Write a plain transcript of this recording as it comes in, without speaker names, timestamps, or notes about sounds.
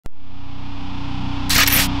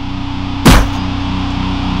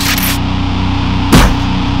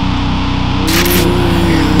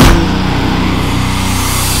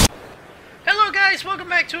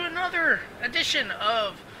edition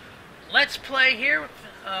of Let's Play here with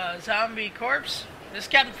Zombie Corpse. This is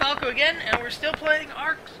Capt Falco again, and we're still playing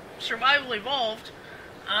Ark Survival Evolved.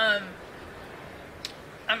 I'm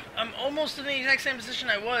almost in the exact same position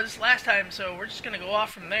I was last time, so we're just gonna go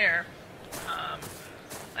off from there.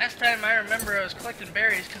 Last time I remember I was collecting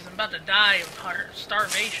berries because I'm about to die of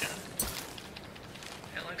starvation.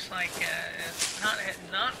 It looks like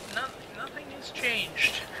nothing has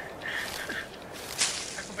changed.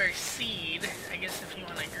 Huckleberry seed, I guess, if you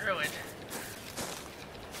want to grow it.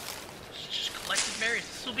 Just collecting berries.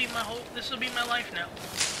 This will be my life now.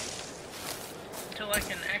 Until I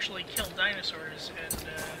can actually kill dinosaurs and,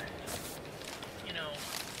 you know,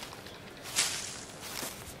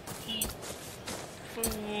 eat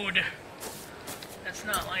food. That's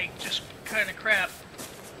not like just kind of crap.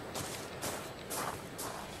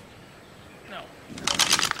 No, not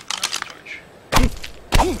the torch.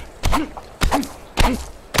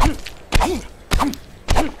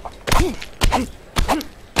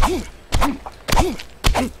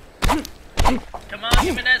 Come on,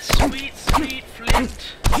 give me that sweet, sweet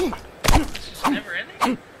flint. This is never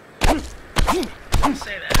ending. I'll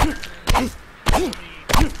say that. It'll be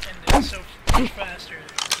ended so much faster.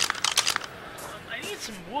 I need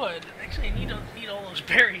some wood. Actually, I need all those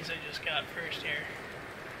berries I just got first here.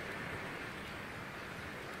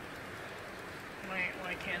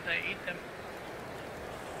 Why can't I eat them?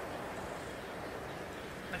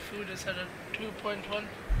 My food is at a 2.1.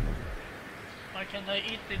 Why can't I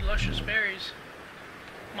eat the luscious berries?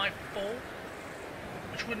 Am I full?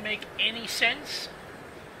 Which wouldn't make any sense.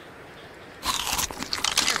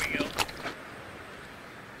 Here we go.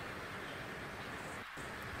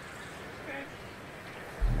 Okay.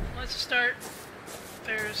 Let's start.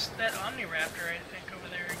 There's that Omniraptor, I think, over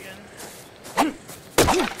there again.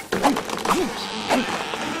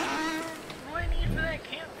 What do I need for that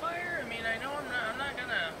campfire? I mean, I know I'm not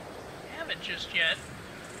gonna have it just yet.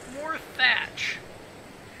 More thatch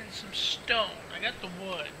and some stone. I got the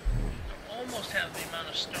wood. I almost have the amount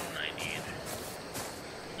of stone I need.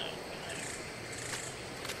 No.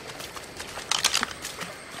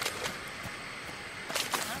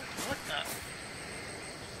 What the?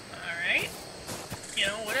 Alright. You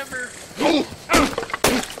know, whatever.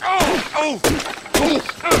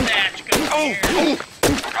 Thatch goes here.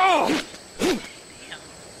 Damn.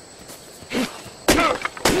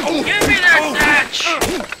 Give me that thatch!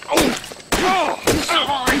 That's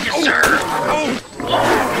all I deserve! Oh,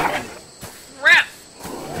 crap!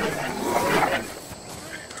 Alright.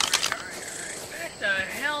 Back the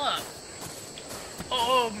hell up.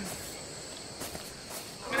 I'm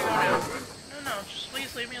gonna go now. No, just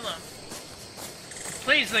please leave me alone.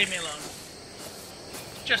 Please leave me alone.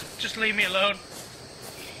 Just leave me alone.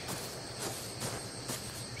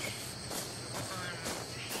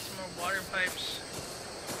 Some more water pipes.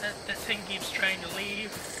 That thing keeps trying to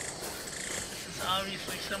leave. This is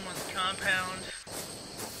obviously someone's compound.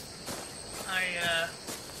 I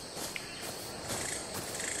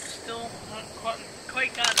still haven't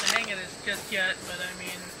quite gotten the hang of this just yet, but I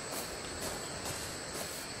mean,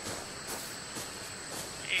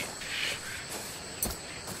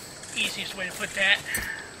 easiest way to put that.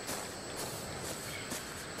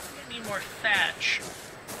 I need more thatch.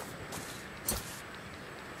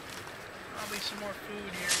 Probably some more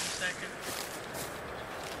food here in a second.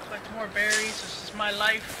 Collect more berries. This is my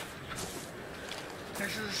life.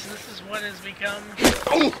 This is what has become.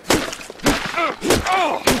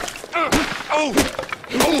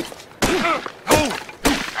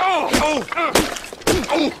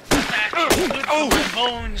 Thatch is good for my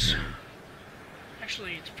bones.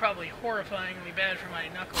 Actually, it's probably horrifyingly bad for my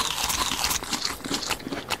knuckles.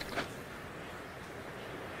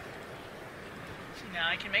 See, now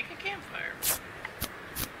I can make a campfire.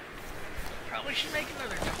 Probably should make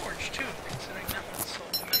another torch, too, considering that one's so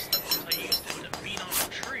messed up because I used it to beat on a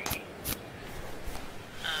tree.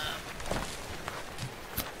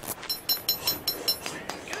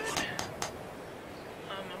 Good.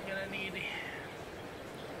 I'm gonna need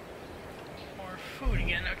more food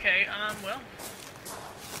again. Okay, well.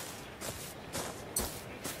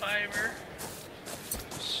 Fiber,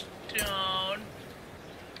 stone,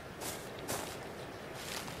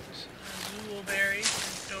 azulberry,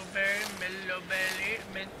 pintoberry, mellowberry,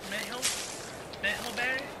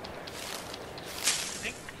 mellowberry, I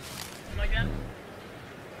think, something like that.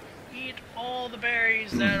 Eat all the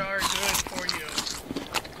berries that are good for you.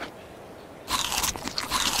 I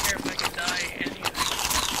don't care if I can dye anything.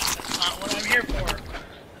 That's not what I'm here for.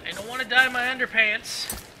 I don't want to dye my underpants.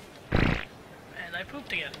 I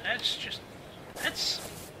pooped again. I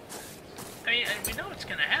mean, we know it's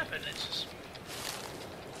gonna happen. It's just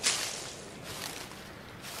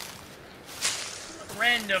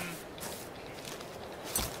random.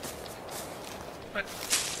 But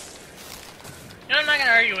you know, I'm not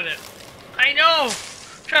gonna argue with it. I know!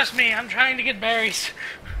 Trust me, I'm trying to get berries.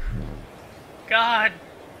 God.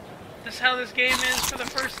 This is how this game is for the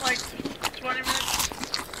first, like, 20 minutes.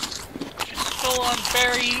 Just full on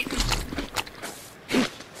berry eating.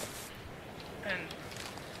 And...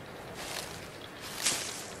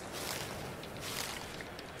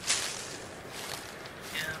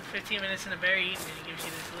 yeah, 15 minutes in a berry eating and it gives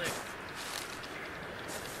you this look.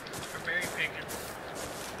 For berry picking.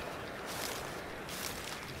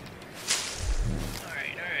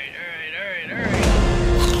 Alright.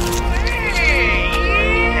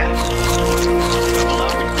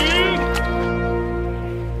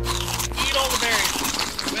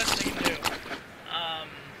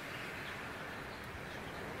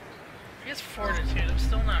 Fortitude. I'm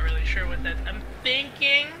still not really sure what that. I'm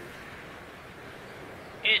thinking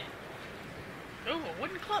it. Oh, a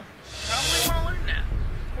wooden club. Probably want to learn that.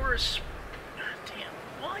 Or a. Damn.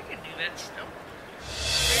 Well, I can do that still.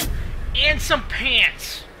 And some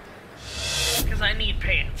pants. Because I need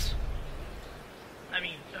pants. I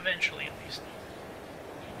mean, eventually at least.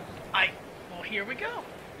 Well, here we go.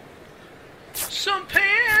 Some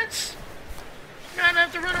pants. Not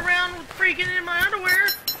have to run around with freaking in my underwear.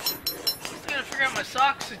 I gotta figure out my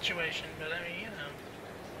sock situation, but I mean, you know,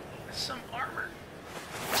 that's some armor.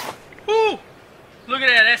 Woo! Look at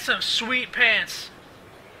that, that's some sweet pants.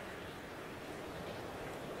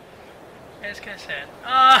 That's kind of sad.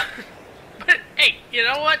 But hey, you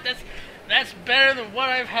know what? That's better than what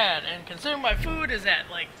I've had. And considering my food is at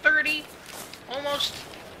like 30, almost.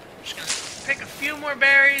 I'm just gonna pick a few more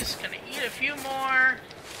berries, gonna eat a few more,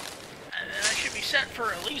 and then I should be set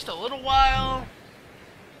for at least a little while.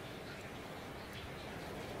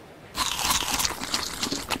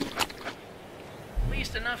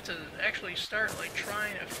 Enough to actually start like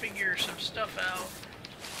trying to figure some stuff out.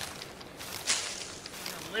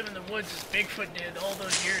 You know, live in the woods as Bigfoot did all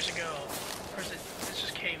those years ago. Or is it's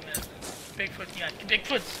just cavemen? Bigfoot, yeah,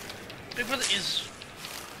 Bigfoot is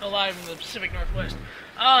alive in the Pacific Northwest.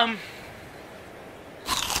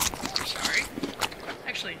 Sorry.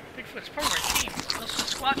 Actually, Bigfoot's part of our team. Also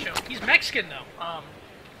Squatcho. He's Mexican though.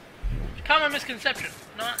 Common misconception.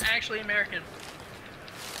 Not actually American.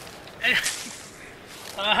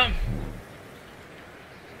 And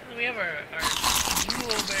we have our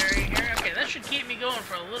jewelberry here. Okay, that should keep me going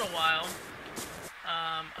for a little while.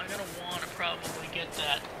 I'm gonna want to probably get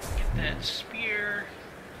that spear,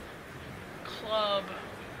 club,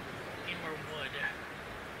 and more wood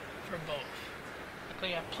for both.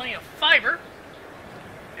 Luckily, I have plenty of fiber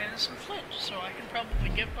and some flint, so I can probably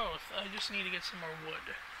get both. I just need to get some more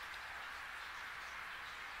wood.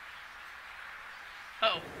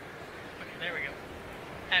 Uh-oh. Okay, there we go.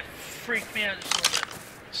 That freaked me out just a little bit.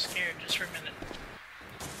 Scared just for a minute.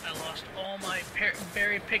 I lost all my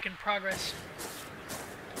berry picking progress.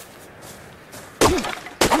 Give me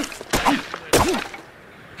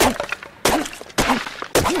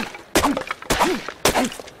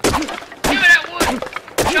that wood!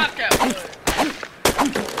 Chop that wood!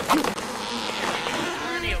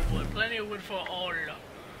 Plenty of wood for all.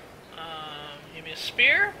 Give me a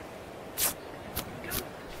spear.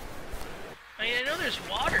 I mean, I know there's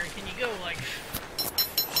water. Can you go, like,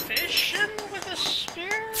 fishing with a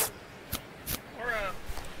spear? Or a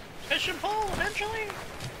fishing pole, eventually?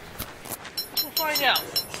 We'll find out.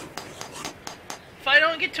 If I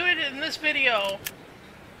don't get to it in this video,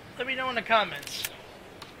 let me know in the comments.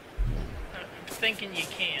 I'm thinking you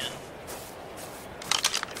can.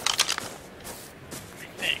 I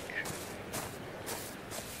think.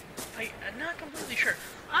 I'm not completely sure.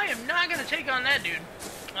 I am not going to take on that dude.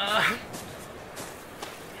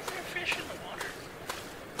 Is there fish in the water?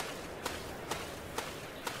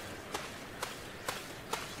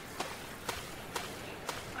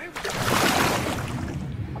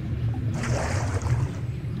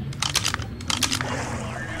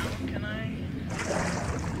 Water now, can I?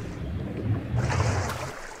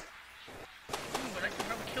 Ooh, but I can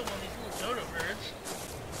probably kill one of these little dodo birds.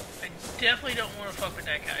 I definitely don't want to fuck with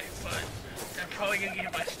that guy, but I'm probably gonna get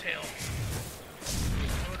hit by his tail.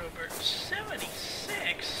 Dodo bird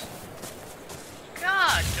 76?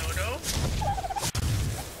 God, Dodo.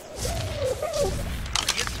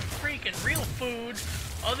 Get some freaking real food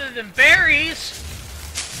other than berries.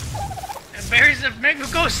 And berries that make me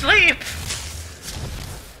go sleep.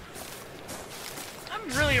 I'm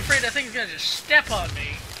really afraid that thing's gonna just step on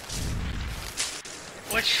me.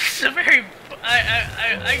 Which is a very,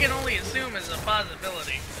 I can only assume is a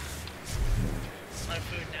possibility. My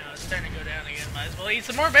food now is starting to go down again. Might as well eat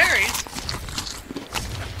some more berries.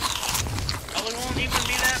 Probably won't even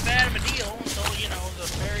a deal until, you know, the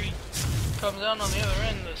berry comes out on the other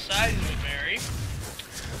end, the size of the berry.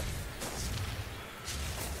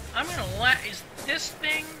 I'm gonna is this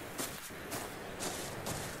thing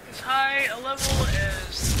as high a level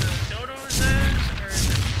as the dodos is, or is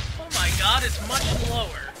it, oh my god, it's much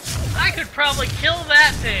lower. I could probably kill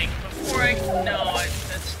that thing before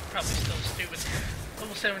that's probably still stupid.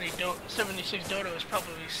 Level 76 dodo is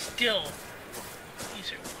probably still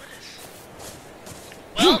easier.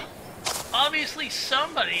 Well, obviously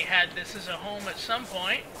somebody had this as a home at some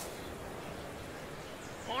point.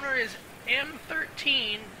 Owner is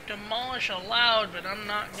M13, demolish allowed, but I'm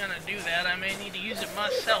not gonna do that. I may need to use it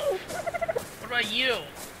myself. What about you?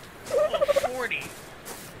 Oh, 40.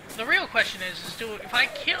 The real question is if I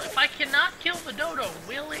cannot kill the dodo,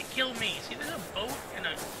 will it kill me? See, there's a boat and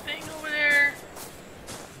a thing over there.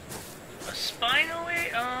 A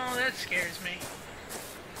spinoid? Oh, that scares me.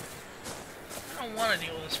 I don't want to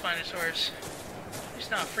deal with a Spinosaurus. It's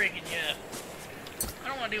not freaking yet. I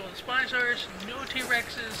don't want to deal with a Spinosaurus, no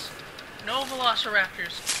T-Rexes, no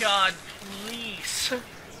Velociraptors. God, please.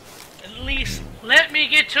 At least let me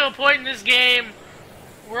get to a point in this game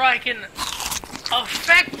where I can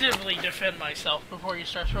effectively defend myself before you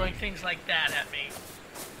start throwing things like that at me.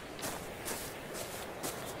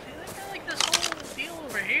 See, I kinda like this whole deal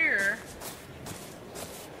over here.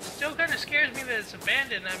 Still kind of scares me that it's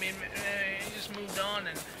abandoned. I mean, he just moved on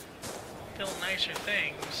and built nicer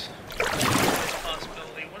things. There's a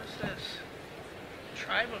possibility. What is this?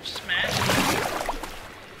 Tribe of Smash?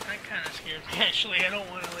 That kind of scares me. Actually, I don't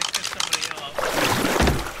want to like piss somebody off.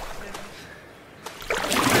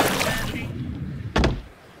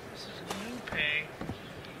 This is Lupe.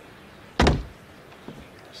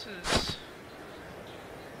 This is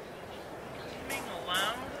gaming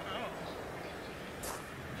allowed.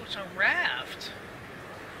 It's a raft,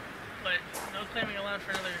 but no claiming allowed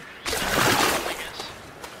for another 7 minutes, I guess.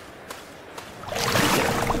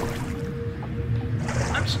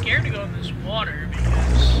 I'm scared to go in this water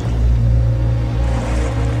because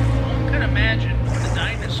one could imagine with the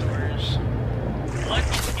dinosaurs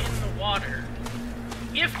what's in the water,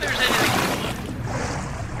 if there's anything in the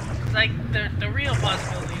water. Like the real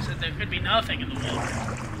possibility is that there could be nothing in the water,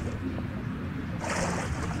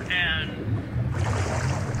 and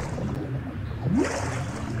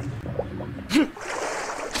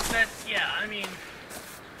that, yeah, I mean,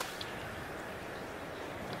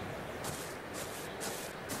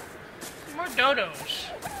 more dodos.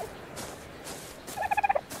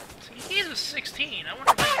 See, he's a 16. I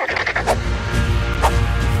wonder if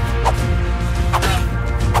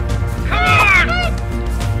come on!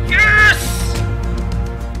 Yes!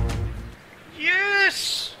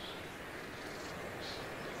 Yes!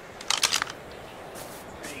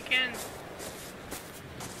 Freaking.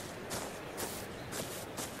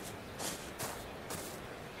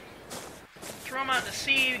 Throw him out to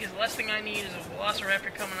sea, because the last thing I need is a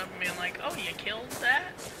Velociraptor coming up and being like, oh, you killed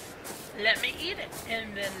that? Let me eat it,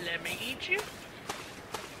 and then let me eat you.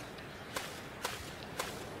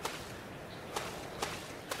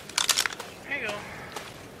 There you go.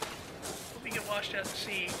 Hope you get washed out to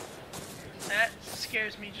sea. That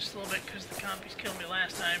scares me just a little bit because the Compys killed me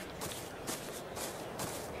last time.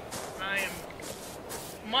 I am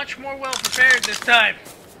much more well prepared this time.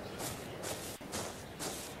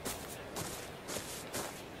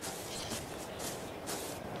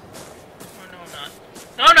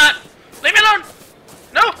 No, I'm not. Leave me alone!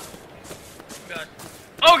 No! Oh god.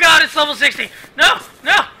 Oh god, it's level 60! No!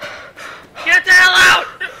 No! Get the hell out!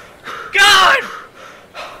 God!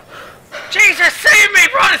 Jesus, save me,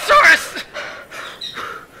 Brontosaurus!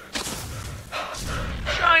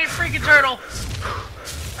 Giant freaking turtle!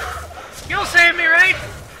 You'll save me, right?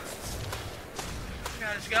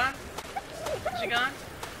 God, it's gone? Is it gone?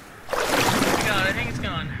 Oh god, I think it's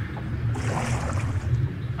gone.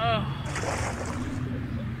 Oh.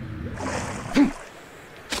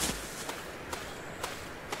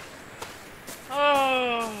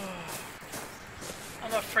 Oh,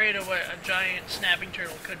 I'm afraid of what a giant snapping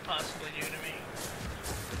turtle could possibly do to me.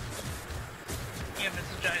 If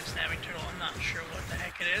it's a giant snapping turtle, I'm not sure what the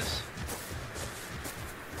heck it is.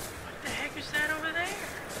 What the heck is that over there?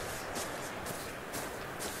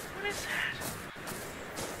 What is that?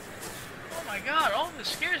 Oh my god, all this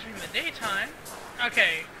scares me in the daytime.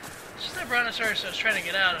 Okay, it's just that Brontosaurus I was trying to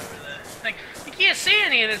get out over the thing. You can't see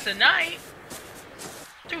any of this at night.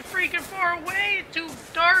 Too freaking far away, too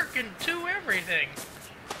dark, and too everything.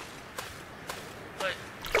 But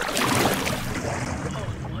oh,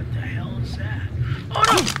 what the hell is that? Oh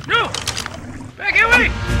no! No! Back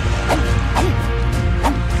away!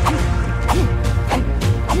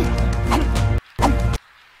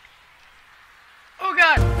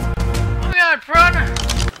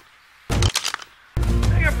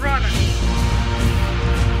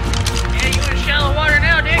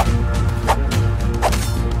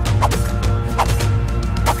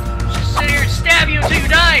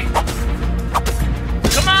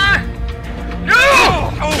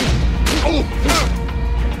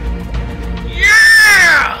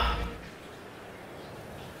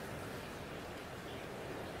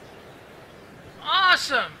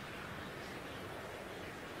 Awesome!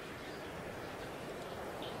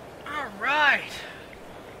 Alright.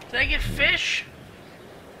 Did I get fish?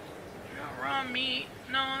 No, raw meat.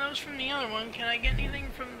 No, that was from the other one. Can I get anything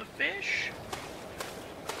from the fish?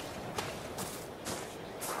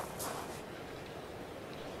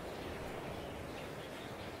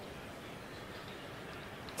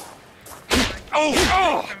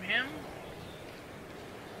 Oh! From him?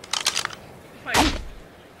 Wait.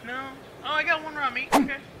 No? Oh, I got one raw meat.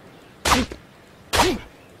 Okay. There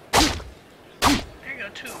you go,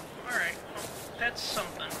 two. Alright. Well, that's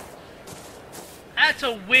something. That's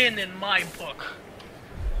a win in my book.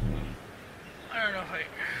 I don't know if I...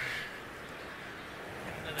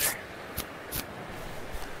 Another...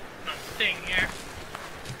 thing here.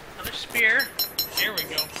 Another spear. There we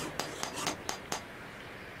go.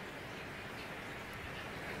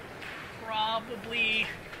 Probably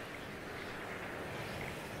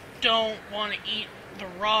don't want to eat the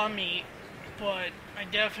raw meat, but I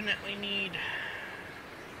definitely need...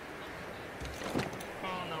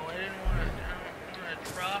 Oh no, I don't want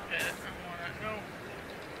to drop it. I want to... No.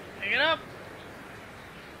 Pick it up!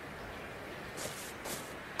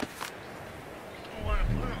 I want to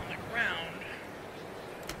put it on the ground.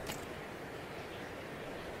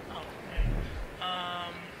 Oh, okay. I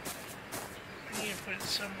need to put it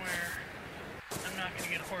somewhere I'm not going to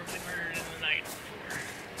get horribly murdered in the night for.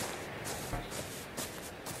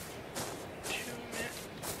 2 minutes.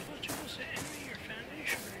 What was the enemy or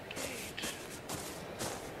foundation or gate?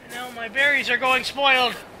 And now my berries are going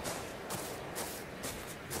spoiled.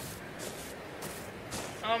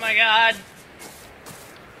 Oh my god.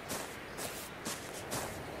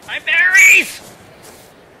 My berries!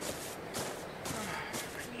 Oh,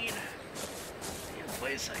 I need a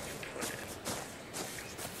place I can put it.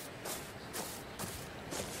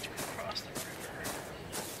 Across the river.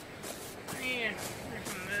 I need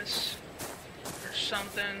from this or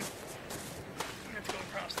something. I have to go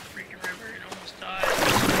across the freaking river and almost die.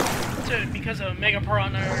 So, because of a mega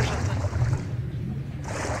piranha or something.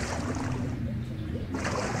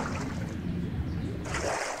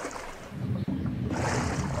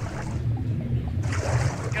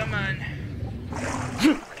 Come on.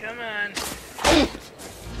 Come on.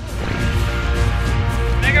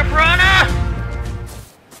 Mega piranha!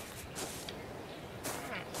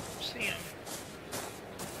 Oh, see him.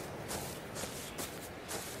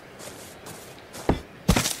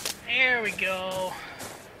 There we go.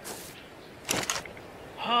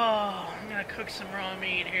 Oh, I'm gonna cook some raw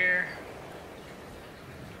meat here.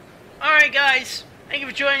 Alright guys, thank you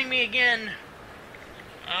for joining me again.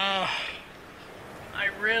 I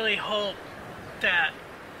really hope that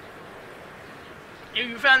if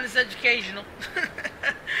you found this educational.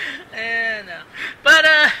 But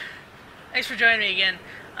thanks for joining me again.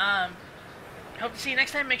 Hope to see you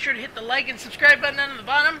next time. Make sure to hit the like and subscribe button down at the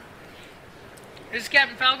bottom. This is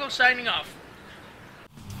Capt Falco signing off.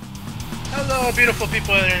 Hello beautiful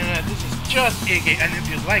people of the internet, this is just Iggy, and if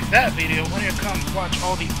you like that video, why don't you come watch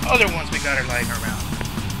all the other ones we got lying around.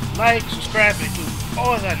 Like, subscribe, and do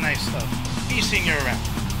all of that nice stuff. Be seeing you around.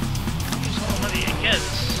 So how do you get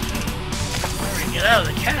this? How do we get out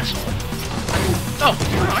of the castle? Oh,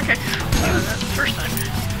 okay. That's the first time.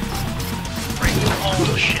 Break all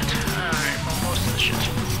the shit. Alright, well, most of the shit.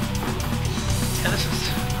 Yeah, this is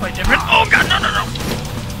quite different. Oh god, no, no, no!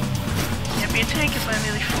 Can't be a tank if I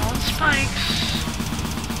immediately fall on spikes.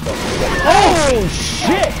 Oh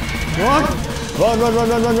shit! Run! Run, run, run,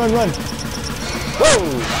 run, run, run, run! Whoa!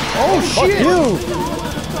 Oh shit! Fuck you!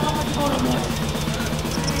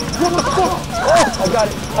 What the fuck? Oh! I got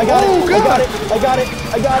it! I got it! I got it! I got it!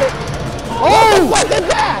 I got it! Oh! What the fuck is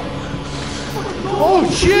that? Oh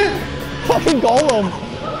shit! Fucking golem!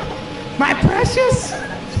 My precious!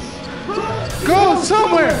 Go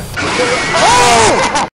somewhere! Oh!